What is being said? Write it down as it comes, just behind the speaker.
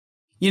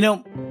You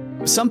know,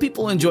 some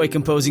people enjoy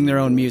composing their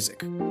own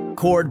music,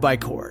 chord by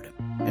chord,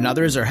 and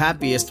others are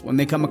happiest when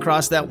they come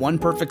across that one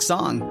perfect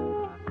song.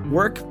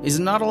 Work is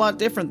not a lot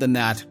different than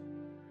that.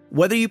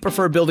 Whether you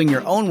prefer building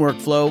your own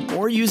workflow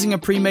or using a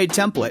pre-made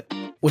template,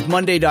 with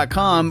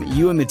Monday.com,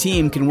 you and the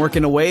team can work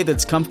in a way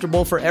that's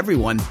comfortable for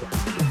everyone.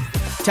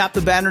 Tap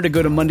the banner to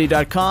go to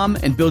Monday.com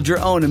and build your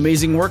own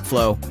amazing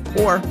workflow,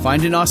 or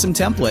find an awesome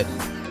template.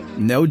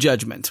 No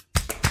judgment.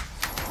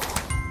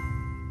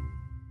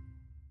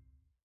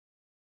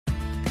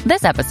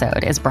 This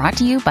episode is brought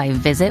to you by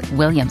Visit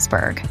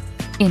Williamsburg.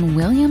 In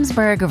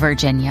Williamsburg,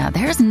 Virginia,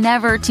 there's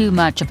never too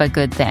much of a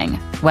good thing.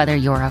 Whether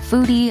you're a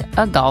foodie,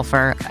 a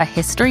golfer, a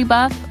history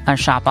buff, a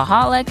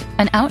shopaholic,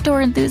 an outdoor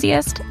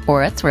enthusiast,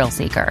 or a thrill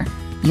seeker,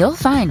 you'll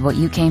find what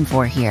you came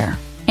for here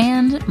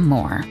and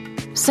more.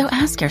 So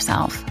ask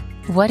yourself,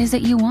 what is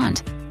it you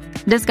want?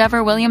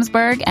 Discover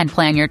Williamsburg and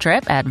plan your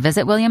trip at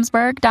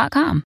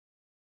visitwilliamsburg.com.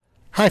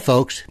 Hi,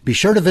 folks. Be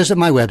sure to visit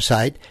my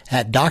website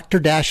at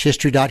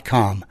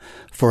dr-history.com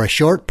for a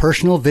short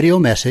personal video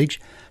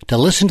message, to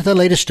listen to the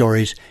latest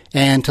stories,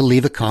 and to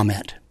leave a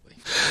comment.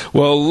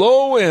 Well,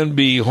 lo and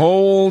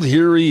behold,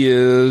 here he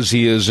is.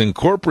 He is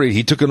incorporated.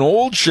 He took an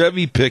old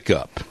Chevy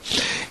pickup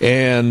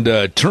and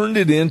turned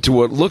it into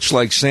what looks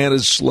like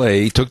Santa's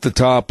sleigh, took the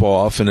top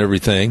off and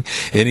everything,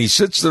 and he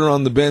sits there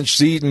on the bench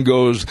seat and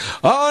goes,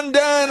 "On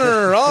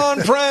Danner,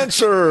 on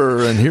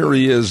Prancer," and here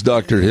he is,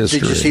 Dr.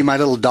 History. Did you see my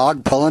little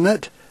dog pulling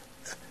it?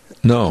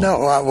 No. No,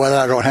 well,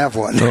 I don't have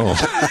one. No.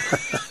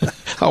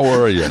 How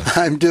are you?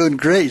 I'm doing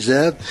great,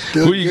 Zeb.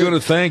 Who are you going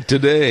to thank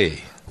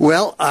today?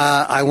 Well,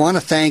 I want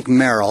to thank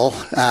Merrill.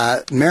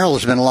 Merrill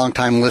has been a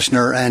long-time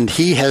listener, and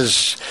he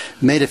has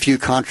made a few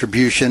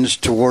contributions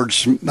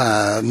towards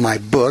my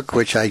book,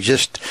 which I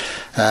just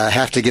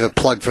have to give a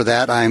plug for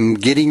that. I'm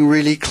getting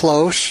really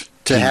close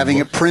to having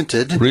it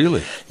printed.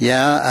 Really?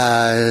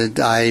 Yeah.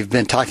 I've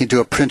been talking to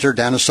a printer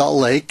down in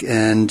Salt Lake,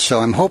 and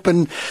so I'm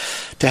hoping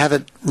to have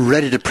it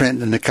ready to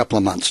print in a couple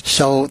of months.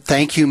 So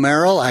thank you,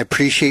 Merrill. I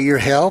appreciate your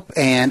help.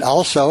 And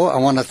also, I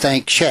want to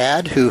thank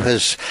Chad, who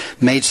has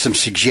made some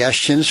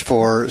suggestions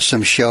for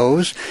some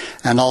shows,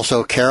 and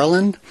also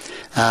Carolyn.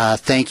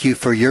 Thank you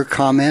for your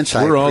comments.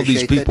 Where are all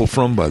these people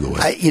from, by the way?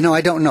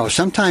 I don't know.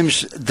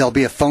 Sometimes there'll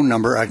be a phone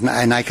number,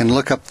 and I can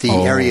look up the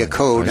area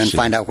code and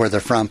find out where they're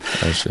from.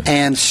 I see.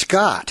 And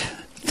Scott,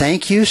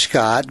 thank you,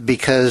 Scott,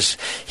 because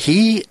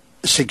he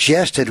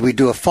suggested we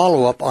do a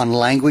follow-up on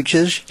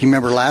languages. You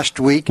remember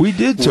last week? We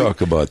did talk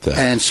about that.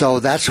 And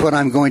so that's what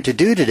I'm going to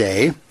do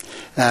today,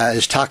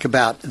 is talk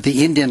about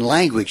the Indian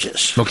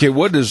languages. Okay,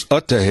 what does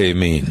Utahe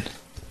mean?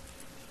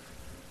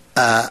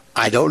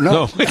 I don't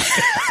know. No.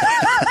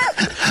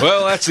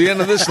 Well, that's the end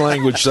of this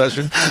language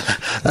session.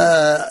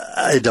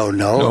 I don't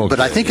know, but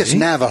I think it's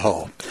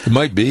Navajo. It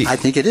might be. I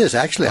think it is,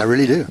 actually. I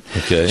really do.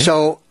 Okay.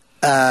 So,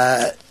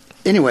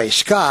 anyway,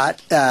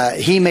 Scott,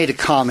 he made a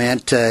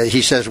comment.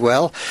 He says,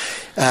 well,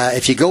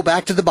 if you go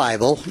back to the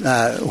Bible,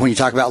 when you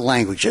talk about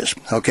languages,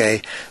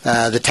 okay,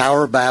 the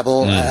Tower of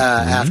Babel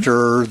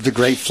after the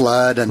Great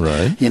Flood, and,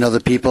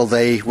 the people,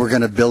 they were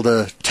going to build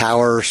a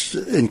tower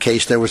in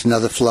case there was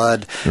another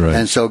flood. Right.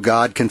 And so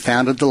God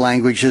confounded the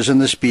languages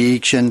and the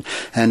speech, and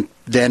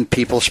then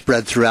people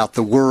spread throughout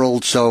the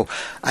world. So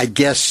I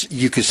guess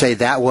you could say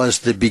that was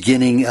the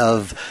beginning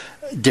of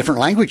different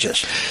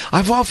languages.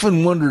 I've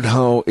often wondered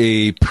how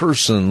a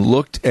person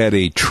looked at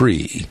a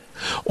tree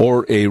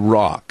or a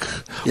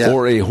rock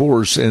or a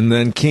horse and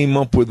then came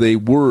up with a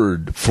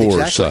word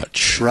for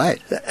such.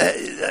 Right.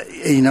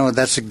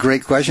 That's a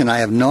great question. I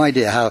have no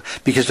idea how,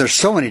 because there's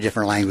so many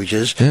different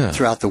languages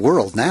throughout the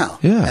world now.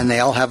 Yeah. And they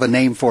all have a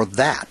name for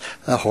that,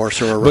 a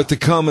horse or a rock. But the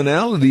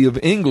commonality of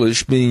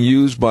English being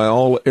used by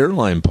all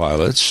airline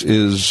pilots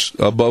is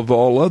above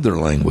all other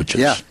languages.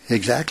 Yeah,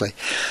 exactly.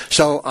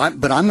 So, I'm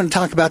going to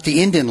talk about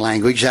the Indian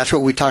language. That's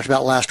what we talked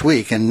about last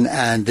week, and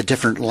the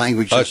different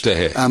languages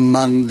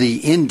among the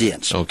Indians.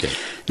 Okay.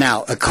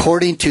 Now,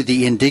 according to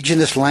the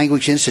Indigenous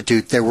Language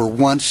Institute, there were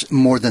once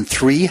more than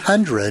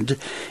 300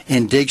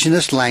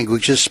 indigenous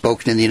languages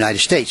spoken in the United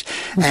States.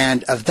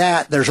 And of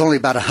that, there's only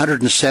about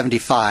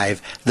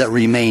 175 that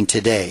remain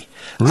today.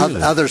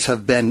 Really? Others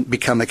have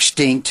become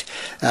extinct,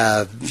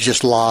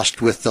 just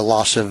lost with the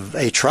loss of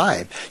a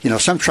tribe.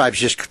 Some tribes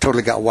just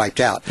totally got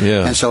wiped out.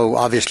 Yeah. And so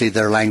obviously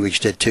their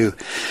language did too.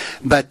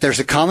 But there's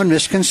a common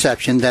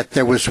misconception that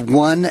there was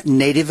one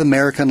Native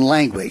American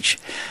language.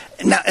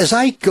 Now, as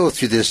I go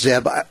through this,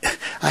 Zeb,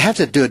 I have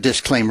to do a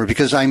disclaimer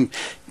because I'm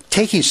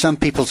taking some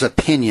people's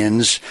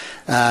opinions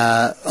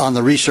on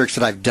the research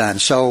that I've done.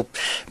 So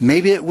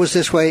maybe it was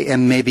this way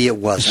and maybe it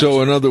wasn't.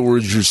 So in other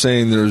words, you're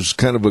saying there's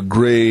kind of a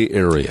gray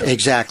area.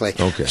 Exactly.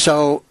 Okay.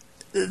 So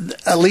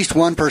at least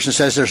one person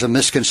says there's a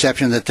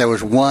misconception that there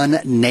was one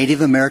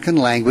Native American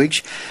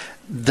language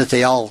that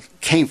they all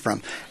came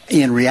from.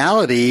 In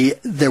reality,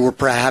 there were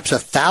perhaps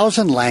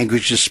 1,000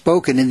 languages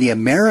spoken in the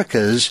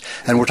Americas,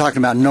 and we're talking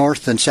about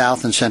North and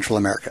South and Central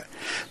America,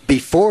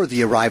 before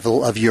the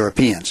arrival of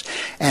Europeans.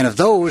 And of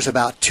those,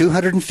 about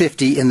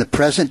 250 in the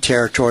present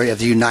territory of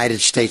the United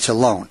States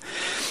alone.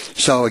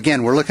 So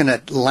again, we're looking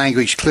at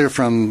language clear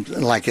from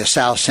like a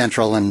South,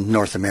 Central, and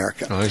North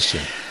America. I see.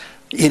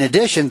 In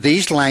addition,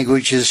 these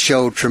languages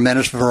show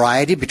tremendous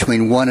variety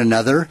between one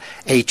another.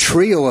 A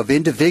trio of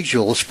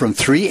individuals from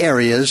 3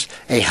 areas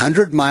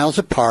 100 miles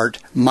apart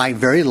might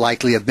very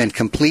likely have been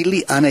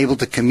completely unable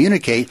to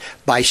communicate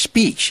by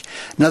speech.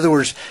 In other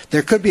words,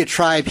 there could be a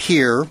tribe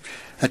here,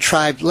 a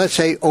tribe, let's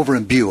say, over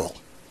in Buell.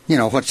 You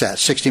know, what's that,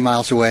 60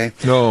 miles away?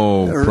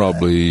 No,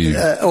 probably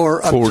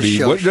or up 40.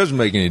 to Well, it doesn't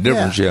make any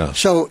difference, yeah.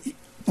 So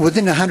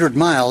within 100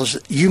 miles,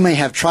 you may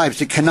have tribes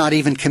that cannot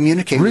even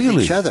communicate with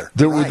each other.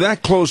 They were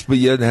that close, but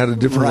yet had a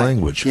different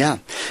language. Yeah.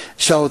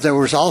 So there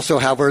was also,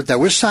 however, there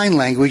was sign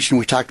language, and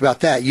we talked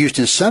about that, used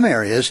in some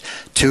areas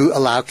to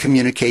allow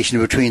communication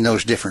between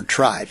those different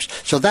tribes.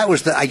 So that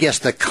was, I guess,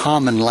 the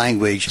common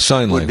language.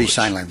 Sign would language. be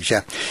sign language,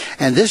 yeah.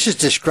 And this is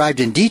described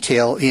in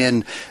detail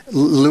in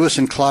Lewis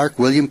and Clark,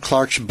 William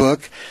Clark's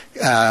book,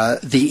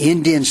 The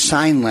Indian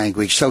Sign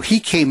Language. So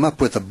he came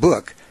up with a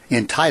book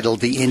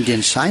entitled The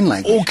Indian Sign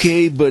Language.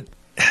 Okay, but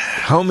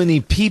how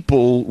many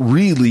people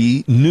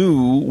really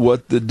knew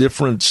what the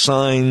different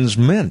signs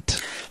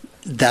meant?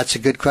 That's a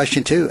good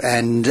question, too.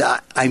 And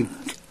I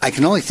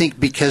can only think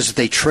because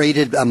they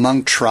traded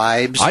among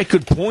tribes. I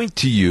could point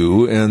to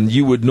you, and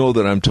you would know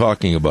that I'm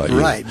talking about you.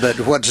 Right, but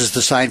what is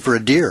the sign for a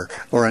deer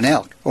or an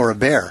elk or a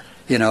bear,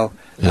 you know?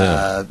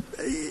 Yeah.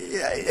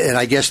 And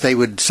I guess they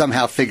would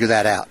somehow figure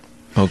that out.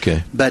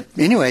 Okay. But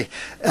anyway,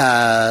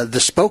 the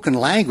spoken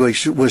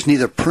language was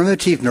neither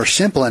primitive nor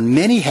simple, and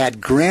many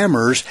had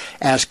grammars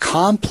as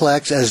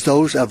complex as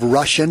those of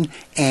Russian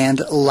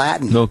and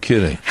Latin. No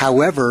kidding.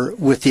 However,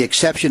 with the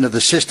exception of the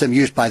system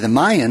used by the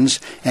Mayans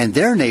and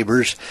their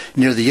neighbors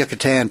near the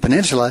Yucatan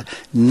Peninsula,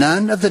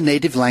 none of the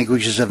native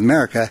languages of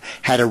America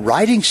had a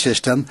writing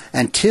system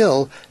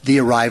until the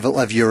arrival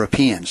of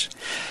Europeans.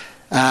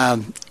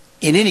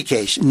 In any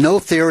case, no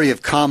theory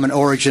of common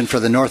origin for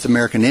the North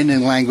American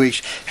Indian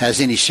language has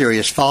any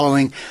serious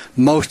following.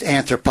 Most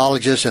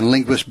anthropologists and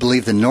linguists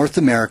believe that North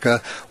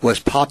America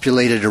was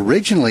populated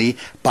originally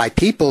by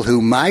people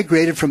who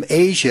migrated from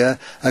Asia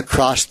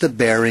across the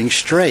Bering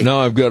Strait.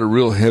 Now I've got a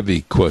real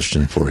heavy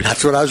question for you.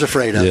 That's what I was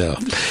afraid of. Yeah.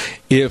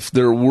 If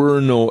there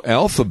were no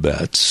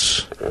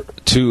alphabets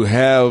to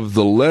have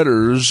the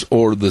letters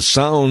or the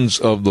sounds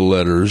of the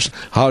letters,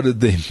 how did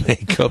they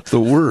make up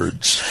the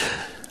words?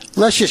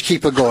 Let's just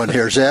keep it going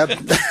here, Zeb.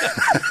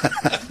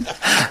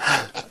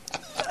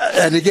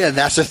 And again,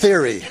 that's a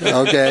theory,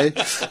 okay?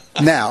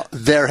 Now,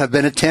 there have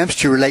been attempts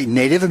to relate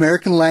Native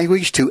American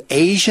language to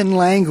Asian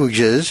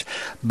languages,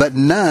 but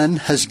none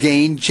has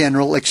gained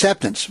general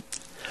acceptance.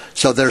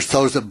 So there's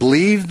those that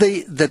believe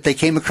that they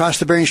came across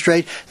the Bering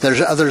Strait.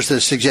 There's others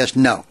that suggest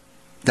no.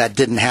 That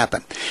didn't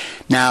happen.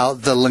 Now,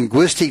 the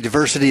linguistic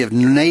diversity of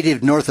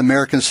native North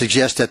Americans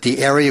suggests that the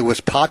area was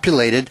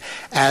populated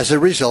as a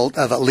result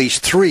of at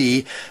least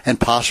 3 and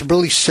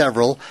possibly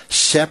several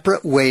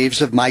separate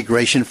waves of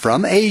migration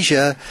from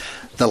Asia.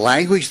 The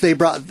language they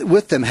brought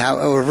with them,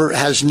 however,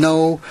 has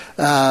no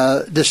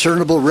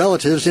discernible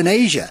relatives in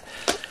Asia.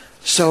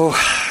 So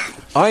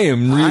I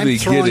am really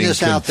getting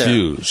this out there.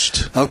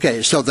 confused.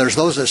 Okay, so there's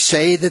those that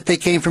say that they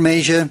came from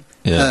Asia,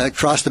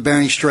 across the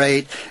Bering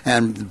Strait,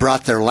 and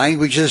brought their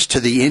languages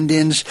to the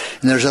Indians,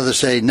 and there's others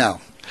that say,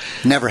 no,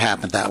 never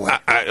happened that way.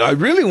 I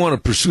really want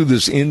to pursue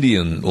this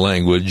Indian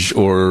language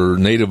or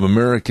Native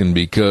American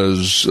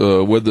because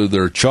whether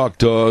they're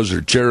Choctaws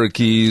or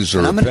Cherokees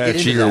or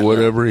Apache or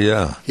whatever,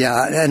 Yeah,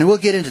 and we'll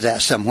get into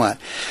that somewhat.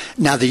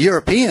 Now, the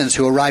Europeans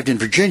who arrived in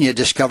Virginia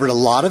discovered a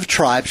lot of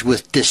tribes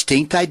with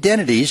distinct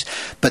identities,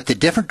 but the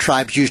different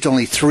tribes used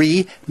only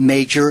 3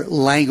 major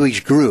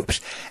language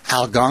groups: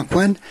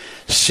 Algonquin,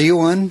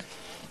 Siouan,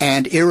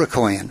 and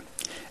Iroquoian.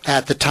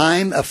 At the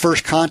time of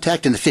first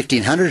contact in the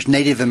 1500s,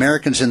 Native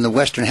Americans in the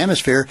Western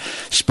Hemisphere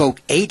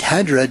spoke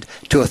 800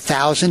 to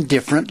 1,000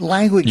 different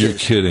languages.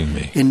 You're kidding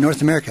me. In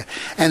North America.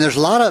 And there's a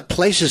lot of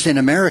places in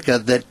America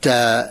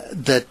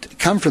that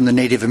come from the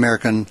Native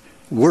American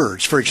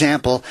words. For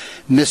example,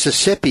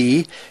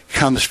 Mississippi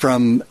comes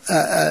from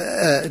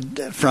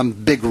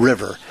Big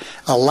River.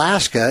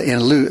 Alaska, in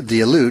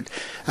the Aleut,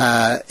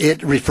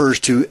 it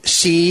refers to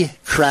sea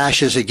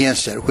crashes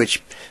against it,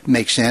 which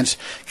makes sense.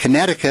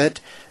 Connecticut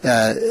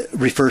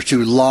refers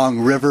to Long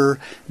River.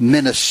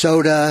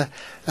 Minnesota,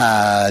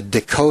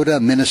 Dakota,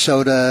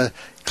 Minnesota,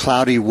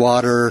 cloudy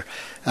water.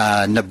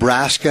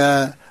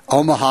 Nebraska,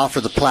 Omaha for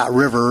the Platte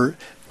River,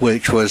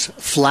 which was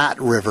Flat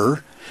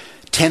River.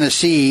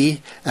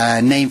 Tennessee,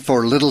 named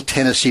for Little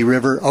Tennessee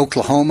River.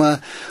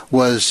 Oklahoma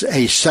was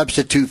a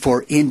substitute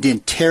for Indian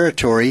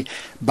Territory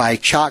by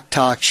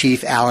Choctaw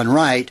Chief Allen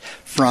Wright,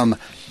 from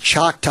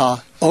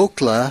Choctaw,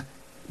 Okla,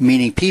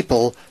 meaning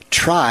people,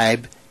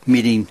 tribe,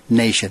 meaning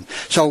nation.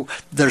 So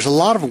there's a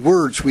lot of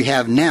words we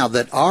have now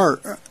that are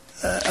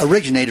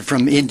originated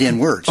from Indian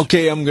words.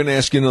 Okay, I'm going to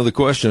ask you another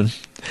question.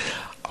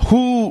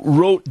 Who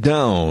wrote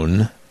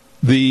down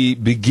the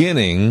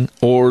beginning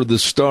or the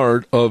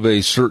start of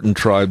a certain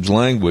tribe's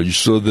language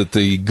so that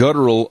the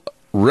guttural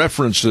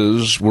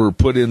references were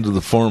put into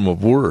the form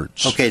of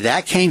words. Okay,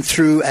 that came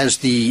through as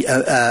the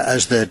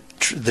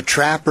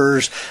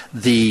trappers,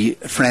 the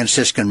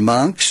Franciscan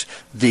monks,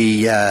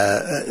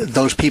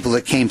 those people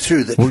that came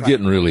through. We're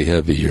getting really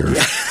heavy here.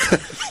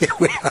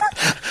 We are.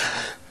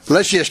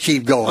 Let's just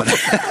keep going.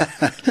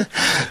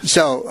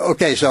 So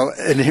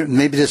and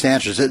maybe this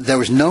answers it. There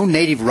was no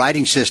native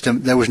writing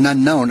system. There was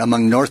none known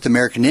among North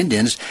American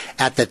Indians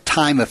at the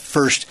time of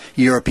first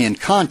European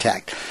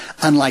contact.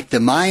 Unlike the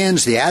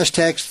Mayans, the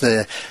Aztecs,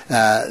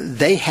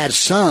 they had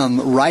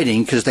some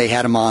writing because they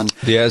had them on.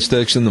 The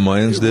Aztecs and the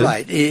Mayans did?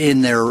 Right.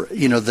 In their,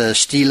 the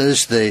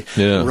stelas, the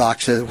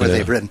rocks where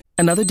they've written.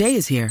 Another day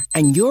is here,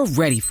 and you're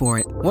ready for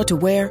it. What to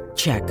wear?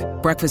 Check.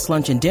 Breakfast,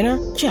 lunch, and dinner?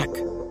 Check.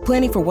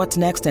 Planning for what's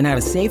next and how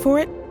to save for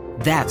it?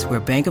 That's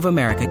where Bank of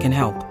America can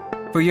help.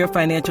 For your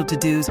financial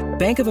to-dos,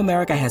 Bank of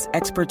America has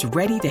experts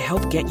ready to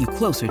help get you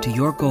closer to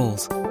your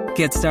goals.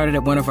 Get started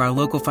at one of our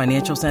local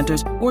financial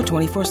centers or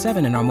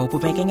 24/7 in our mobile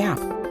banking app.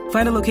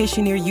 Find a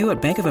location near you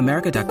at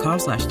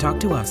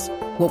bankofamerica.com/talktous.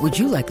 What would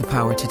you like the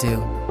power to do?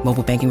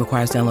 Mobile banking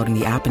requires downloading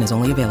the app and is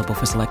only available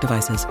for select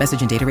devices. Message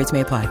and data rates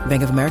may apply.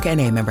 Bank of America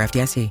N.A., member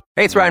FDIC.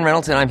 Hey, it's Ryan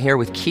Reynolds, and I'm here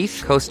with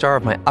Keith, co-star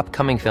of my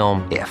upcoming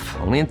film, If,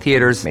 only in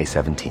theaters May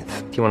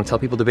 17th. Do you want to tell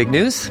people the big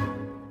news?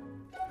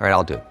 All right,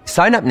 I'll do it.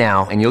 Sign up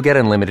now and you'll get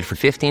unlimited for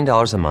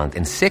 $15 a month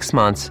and 6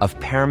 months of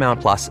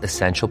Paramount Plus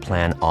Essential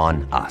Plan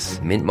on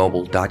us.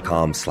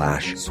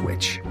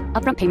 MintMobile.com/switch.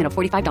 Upfront payment of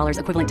 $45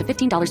 equivalent to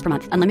 $15 per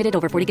month. Unlimited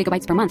over 40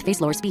 gigabytes per month.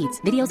 Face lower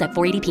speeds. Videos at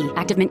 480p.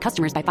 Active Mint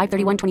customers by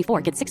 531.24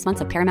 get 6 months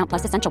of Paramount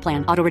Plus Essential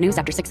Plan. Auto renews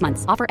after 6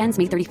 months. Offer ends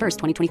May 31st,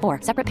 2024.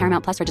 Separate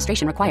Paramount Plus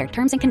registration required.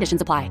 Terms and conditions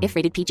apply if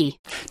rated PG.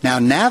 Now,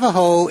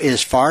 Navajo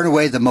is far and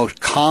away the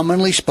most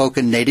commonly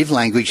spoken native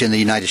language in the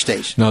United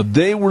States. Now,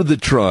 they were the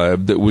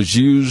tribe that was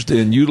used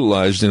and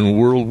utilized in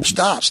world...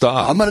 Stop.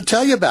 I'm going to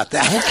tell you about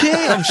that.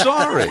 Okay, I'm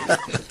sorry.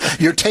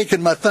 You're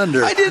taking my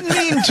thunder. I didn't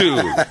mean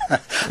to.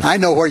 I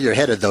know where you're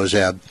headed, though,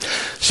 Zeb.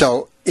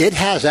 So it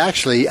has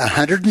actually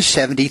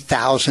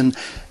 170,000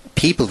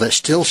 people that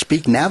still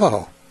speak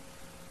Navajo.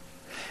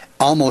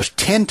 Almost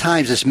 10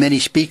 times as many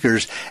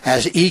speakers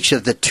as each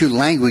of the two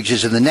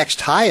languages in the next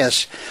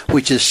highest,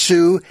 which is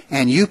Sioux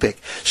and Yupik.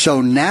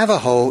 So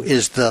Navajo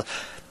is the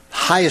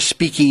highest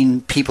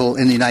speaking people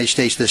in the United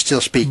States that still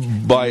speak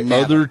by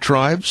other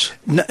tribes?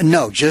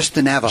 No, just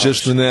the Navajos.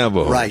 Just the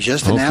Navajo. Right,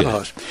 just the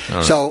Navajos.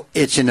 Right. So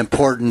it's an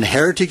important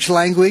heritage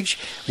language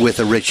with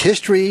a rich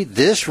history.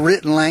 This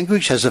written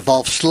language has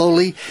evolved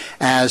slowly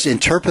as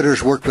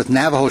interpreters worked with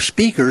Navajo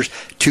speakers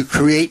to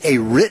create a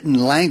written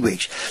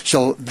language.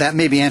 So that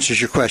maybe answers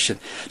your question.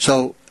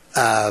 So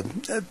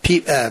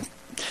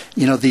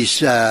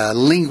these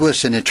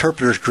linguists and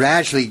interpreters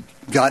gradually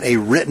got a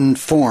written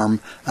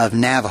form of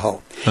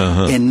Navajo.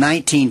 In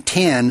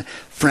 1910,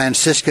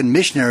 Franciscan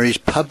missionaries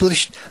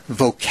published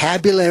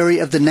Vocabulary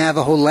of the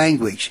Navajo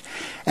Language.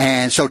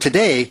 And so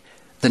today,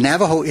 the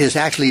Navajo is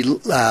actually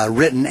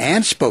written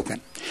and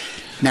spoken.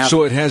 Now,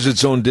 so it has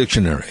its own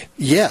dictionary?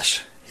 Yes,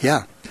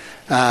 yeah.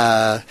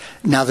 Now,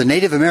 the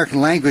Native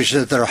American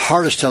languages that are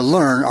hardest to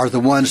learn are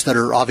the ones that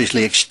are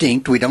obviously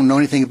extinct. We don't know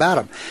anything about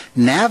them.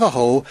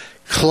 Navajo,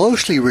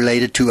 closely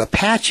related to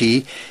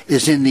Apache,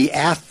 is in the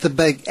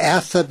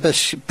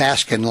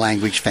Athabascan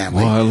language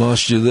family. Well, I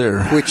lost you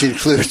there. Which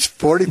includes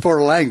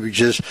 44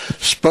 languages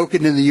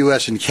spoken in the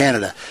U.S. and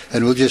Canada.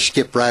 And we'll just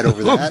skip right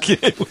over that.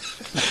 Okay.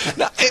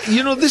 Now,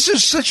 this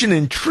is such an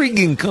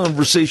intriguing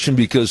conversation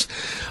because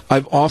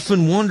I've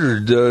often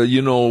wondered,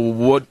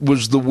 what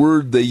was the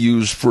word they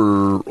used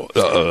for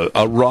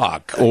a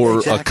rock or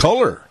exactly. A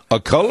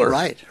color.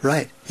 Right,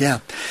 yeah.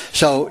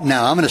 So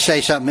now I'm going to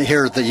say something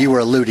here that you were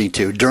alluding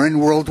to. During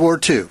World War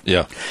II,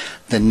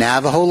 the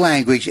Navajo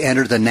language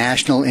entered the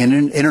national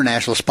and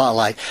international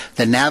spotlight.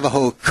 The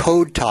Navajo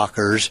code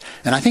talkers,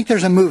 and I think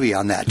there's a movie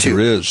on that too.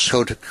 There is.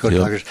 Code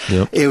talkers.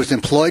 Yep. It was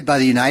employed by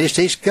the United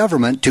States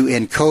government to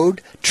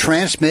encode,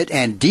 transmit,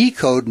 and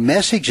decode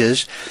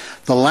messages.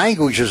 The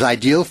language was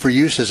ideal for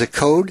use as a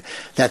code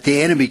that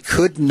the enemy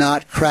could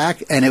not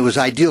crack, and it was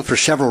ideal for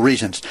several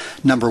reasons.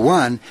 Number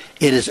one,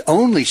 it is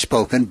only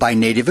spoken by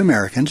Native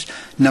Americans.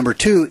 Number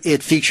two,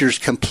 it features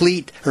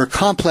complete or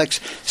complex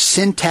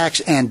syntax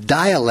and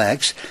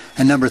dialects.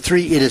 And number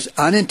three, it is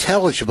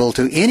unintelligible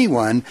to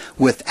anyone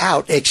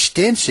without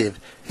extensive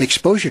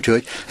exposure to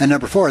it. And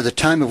number four, at the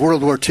time of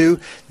World War II,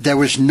 there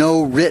was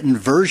no written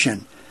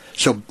version.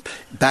 So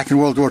back in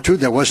World War II,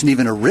 there wasn't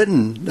even a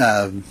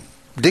written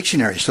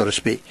dictionary, so to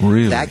speak.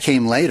 Really? That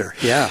came later,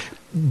 yeah.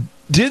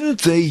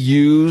 Didn't they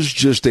use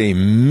just a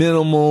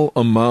minimal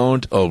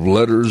amount of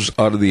letters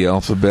out of the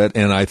alphabet?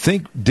 And I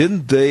think,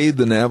 didn't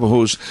the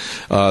Navajos,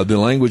 the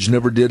language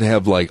never did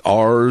have like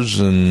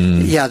R's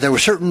and... Yeah, there were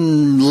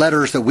certain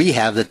letters that we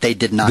have that they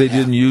did not have. They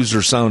didn't use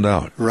or sound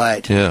out.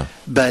 Right. Yeah.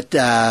 But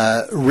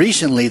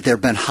recently there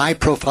have been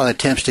high-profile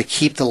attempts to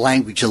keep the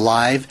language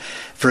alive.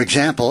 For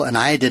example, and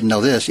I didn't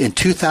know this, in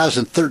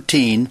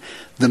 2013,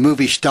 the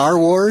movie Star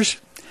Wars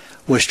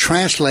was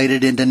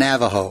translated into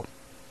Navajo.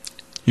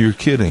 You're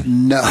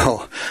kidding.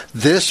 No.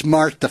 This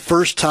marked the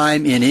first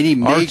time in any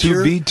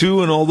major...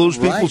 R2-B2 and all those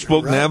people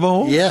spoke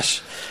Navajo?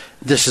 Yes.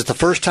 This is the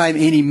first time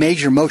any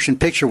major motion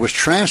picture was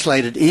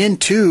translated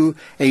into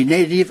a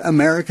Native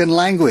American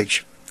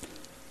language.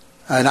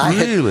 And I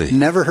had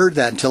never heard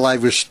that until I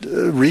was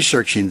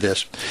researching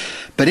this.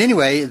 But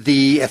anyway,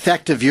 the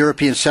effect of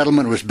European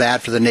settlement was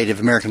bad for the Native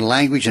American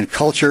language and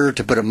culture,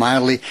 to put it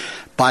mildly.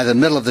 By the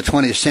middle of the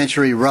 20th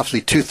century,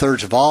 roughly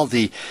two-thirds of all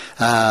the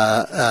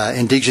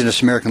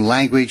indigenous American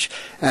language,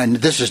 and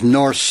this is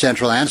North,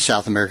 Central, and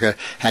South America,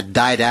 had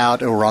died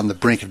out or were on the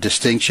brink of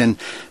extinction.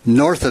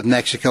 North of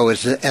Mexico,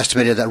 it's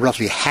estimated that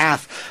roughly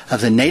half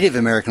of the Native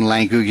American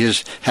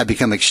languages have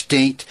become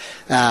extinct.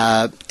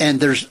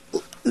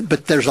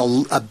 But there's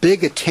a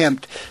big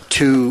attempt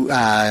to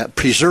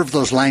preserve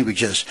those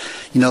languages.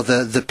 You know,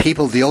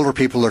 the older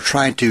people are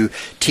trying to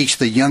teach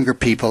the younger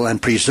people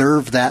and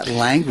preserve that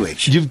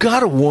language. You've got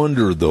to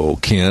wonder, though,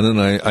 Ken,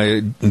 and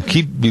I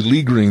keep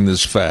beleaguering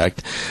this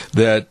fact,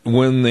 that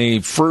when they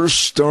first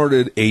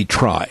started a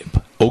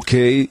tribe,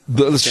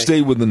 let's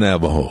stay with the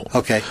Navajo.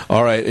 Okay.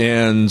 All right,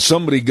 and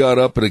somebody got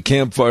up at a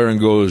campfire and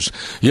goes,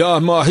 "Ya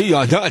mahi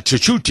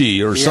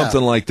chachuti," or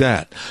something like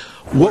that.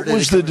 What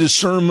was the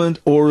discernment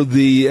or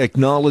the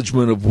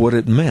acknowledgement of what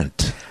it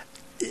meant?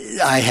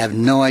 I have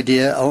no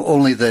idea,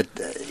 only that,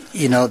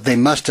 they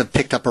must have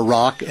picked up a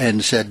rock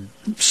and said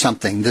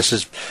something. This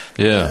is,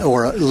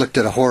 or looked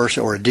at a horse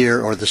or a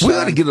deer or the sun. We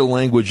ought to get a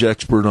language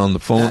expert on the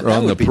phone or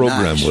on the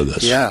program with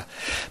us. Yeah.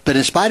 But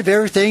in spite of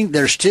everything,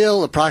 there's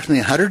still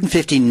approximately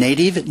 150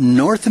 native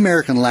North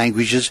American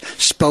languages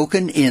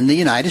spoken in the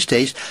United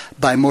States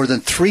by more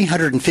than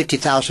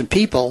 350,000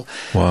 people.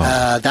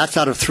 Wow. That's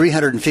out of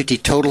 350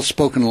 total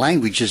spoken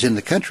languages in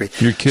the country.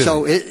 You're kidding.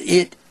 So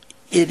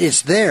it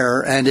is there,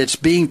 and it's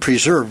being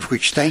preserved,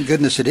 which thank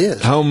goodness it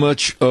is. How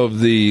much of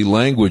the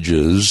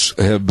languages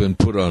have been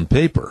put on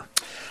paper?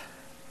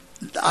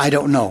 I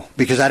don't know,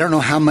 because I don't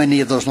know how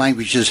many of those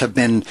languages have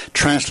been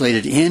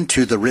translated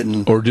into the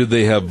written... Or do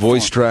they have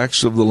voice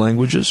tracks of the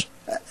languages?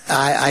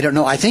 I don't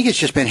know. I think it's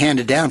just been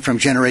handed down from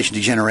generation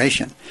to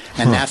generation,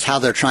 and that's how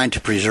they're trying to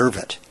preserve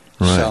it.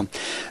 Right. So,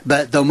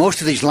 but though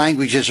most of these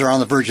languages are on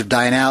the verge of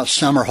dying out,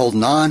 some are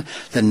holding on.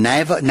 The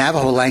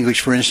Navajo language,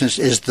 for instance,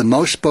 is the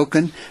most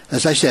spoken,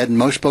 as I said,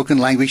 most spoken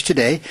language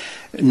today.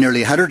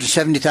 Nearly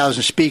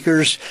 170,000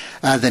 speakers.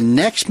 The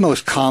next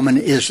most common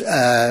is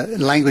a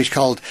language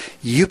called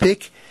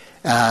Yupik,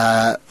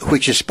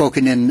 which is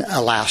spoken in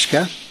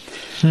Alaska.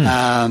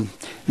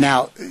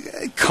 Now,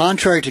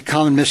 contrary to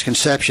common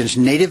misconceptions,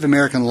 Native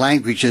American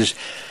languages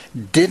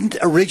didn't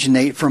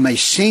originate from a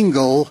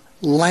single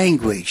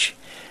language.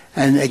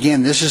 And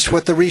again, this is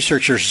what the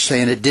researchers are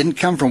saying. It didn't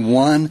come from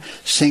one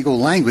single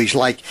language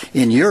like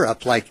in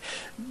Europe,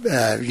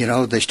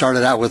 they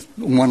started out with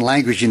one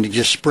language and it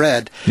just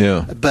spread.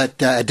 Yeah. But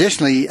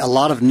additionally, a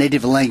lot of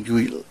native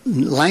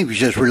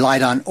languages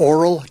relied on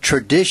oral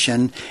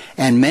tradition,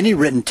 and many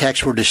written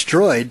texts were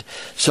destroyed,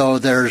 so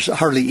there's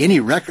hardly any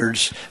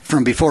records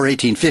from before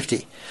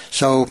 1850.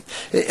 So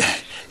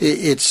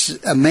it's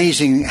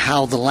amazing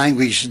how the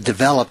language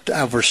developed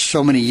over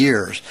so many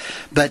years.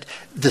 But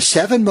the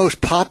 7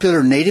 most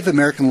popular Native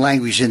American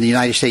languages in the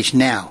United States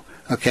now,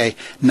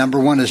 number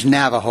 1 is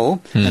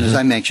Navajo, and as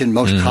I mentioned,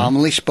 most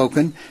commonly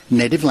spoken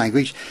native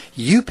language.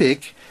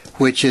 Yupik,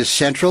 which is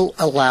Central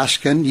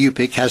Alaskan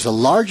Yupik, has the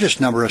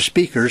largest number of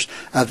speakers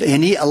of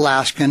any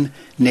Alaskan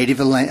native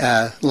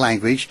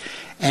language,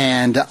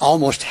 and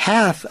almost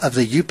half of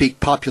the Yupik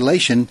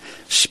population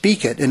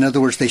speak it. In other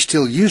words, they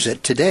still use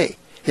it today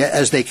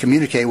as they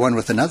communicate one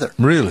with another.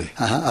 Really?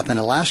 Up in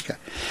Alaska.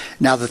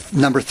 Now, the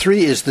number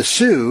 3 is the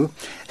Sioux,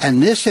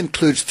 and this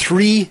includes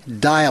 3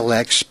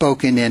 dialects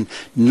spoken in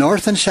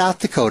North and South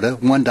Dakota,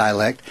 1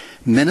 dialect,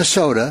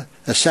 Minnesota,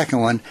 the second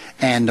one,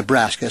 and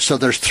Nebraska. So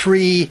there's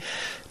 3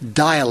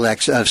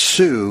 dialects of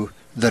Sioux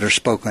that are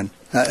spoken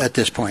at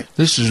this point.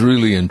 This is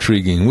really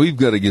intriguing. We've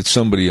got to get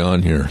somebody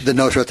on here that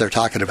knows what they're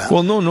talking about.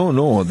 Well,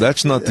 no.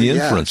 That's not the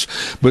inference.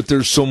 But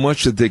there's so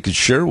much that they could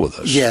share with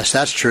us. Yes,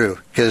 that's true.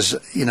 Because,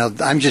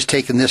 I'm just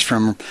taking this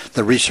from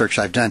the research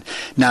I've done.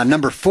 Now,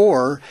 number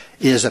 4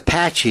 is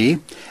Apache.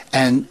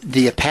 And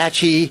the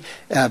Apache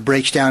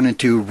breaks down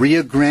into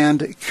Rio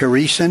Grande,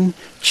 Caricen,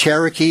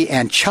 Cherokee,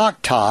 and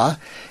Choctaw.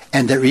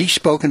 And they're each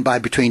spoken by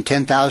between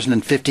 10,000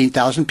 and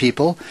 15,000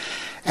 people.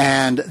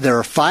 And there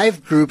are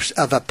 5 groups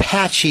of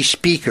Apache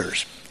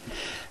speakers.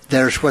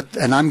 There's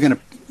I'm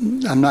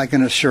not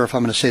going to sure if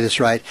I'm going to say this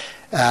right.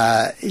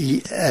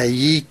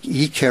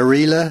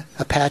 Yicarila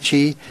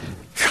Apache,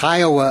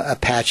 Kiowa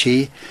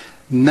Apache,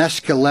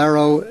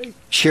 Mescalero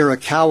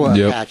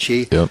Chiricahua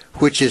Apache,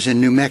 which is in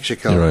New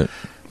Mexico. Right.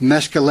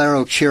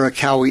 Mescalero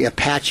Chiricahua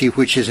Apache,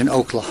 which is in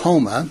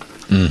Oklahoma.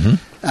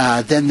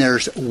 Then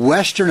there's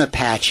Western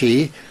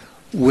Apache,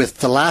 with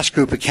the last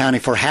group accounting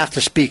for half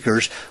the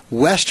speakers.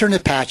 Western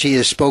Apache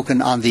is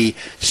spoken on the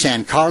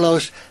San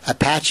Carlos,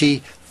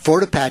 Apache,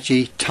 Fort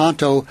Apache,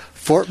 Tonto,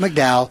 Fort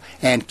McDowell,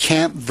 and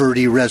Camp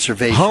Verde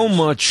reservations. How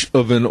much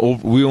of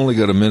we only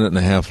got a minute and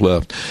a half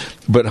left,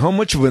 but how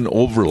much of an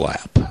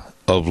overlap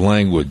of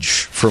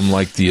language from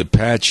like the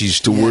Apaches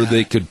to where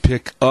they could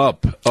pick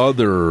up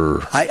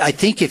other... I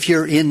think if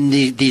you're in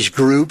these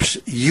groups,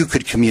 you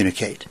could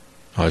communicate.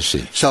 I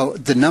see. So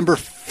the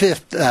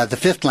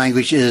fifth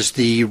language is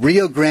the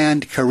Rio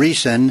Grande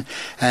Carisan,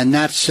 and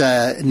that's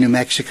New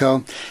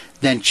Mexico.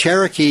 Then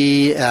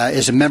Cherokee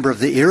is a member of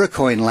the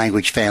Iroquois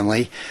language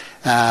family.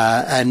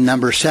 And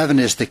number 7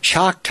 is the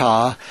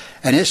Choctaw,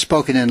 and it's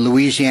spoken in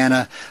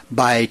Louisiana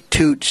by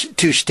two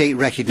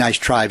state-recognized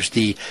tribes,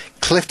 the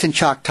Clifton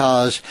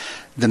Choctaws,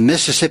 the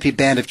Mississippi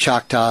Band of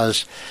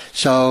Choctaws.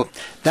 So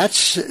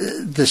that's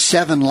the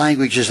 7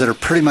 languages that are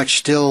pretty much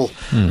still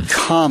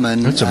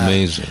common. That's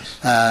amazing.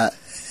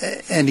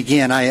 And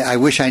again, I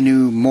wish I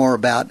knew more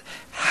about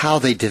how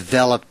they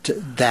developed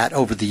that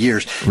over the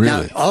years.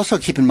 Really? Now, also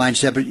keep in mind,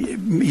 Seb,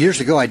 years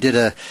ago I did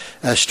a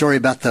story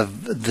about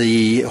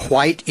the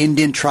white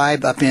Indian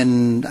tribe up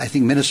in, I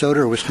think,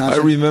 Minnesota or Wisconsin.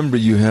 I remember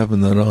you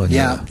having that on.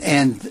 Yeah,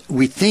 and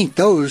we think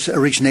those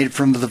originated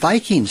from the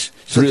Vikings.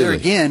 So really? There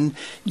again,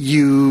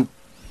 you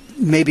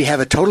maybe have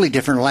a totally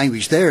different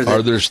language there.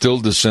 Are there still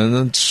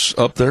descendants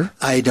up there?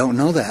 I don't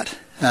know that.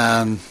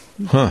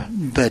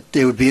 But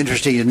it would be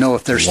interesting to know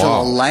if there's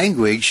still a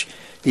language,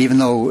 even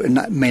though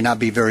it may not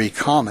be very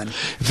common.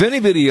 If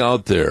anybody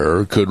out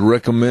there could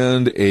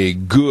recommend a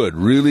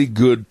really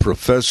good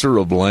professor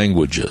of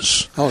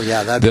languages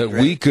that'd be that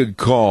great. we could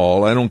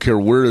call, I don't care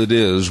where it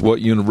is,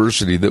 what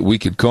university, that we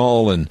could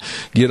call and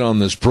get on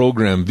this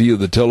program via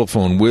the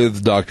telephone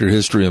with Dr.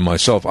 History and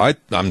myself.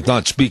 I'm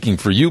not speaking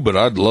for you, but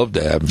I'd love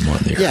to have him on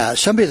here. Yeah,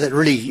 somebody that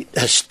really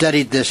has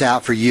studied this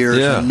out for years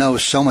and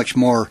knows so much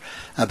more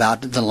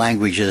about the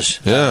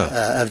languages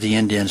of the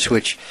Indians,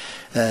 which...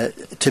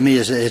 to me,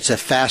 it's a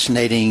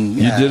fascinating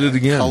You did it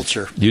again.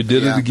 Culture. You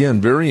did it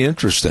again. Very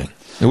interesting.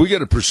 And we got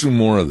to pursue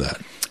more of that.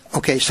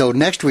 Okay, so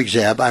next week,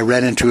 Zeb, I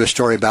read into a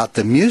story about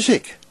the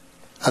music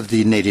of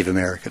the Native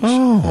Americans.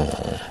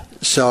 Oh.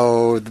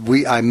 So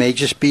I may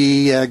just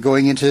be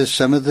going into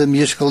some of the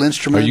musical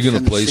instruments. Are you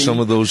going to play some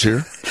of those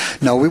here?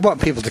 No, we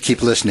want people to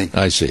keep listening.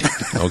 I see.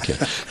 Okay.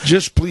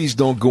 Just please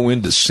don't go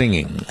into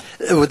singing.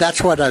 Well,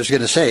 that's what I was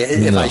going to say.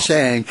 If I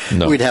sang,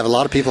 we'd have a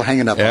lot of people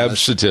hanging up on us.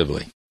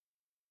 Absolutely.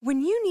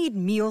 When you need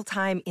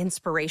mealtime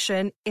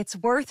inspiration, it's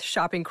worth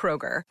shopping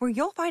Kroger, where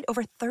you'll find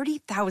over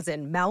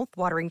 30,000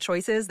 mouth-watering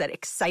choices that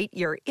excite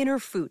your inner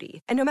foodie.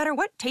 And no matter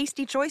what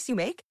tasty choice you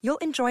make, you'll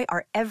enjoy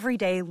our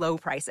everyday low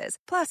prices,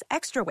 plus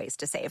extra ways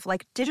to save,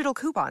 like digital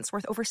coupons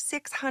worth over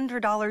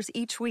 $600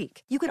 each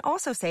week. You can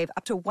also save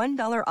up to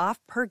 $1 off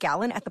per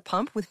gallon at the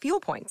pump with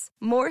fuel points.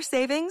 More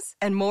savings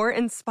and more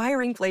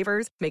inspiring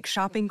flavors make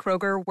shopping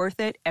Kroger worth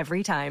it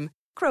every time.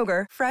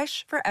 Kroger,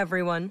 fresh for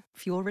everyone.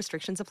 Fuel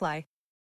restrictions apply.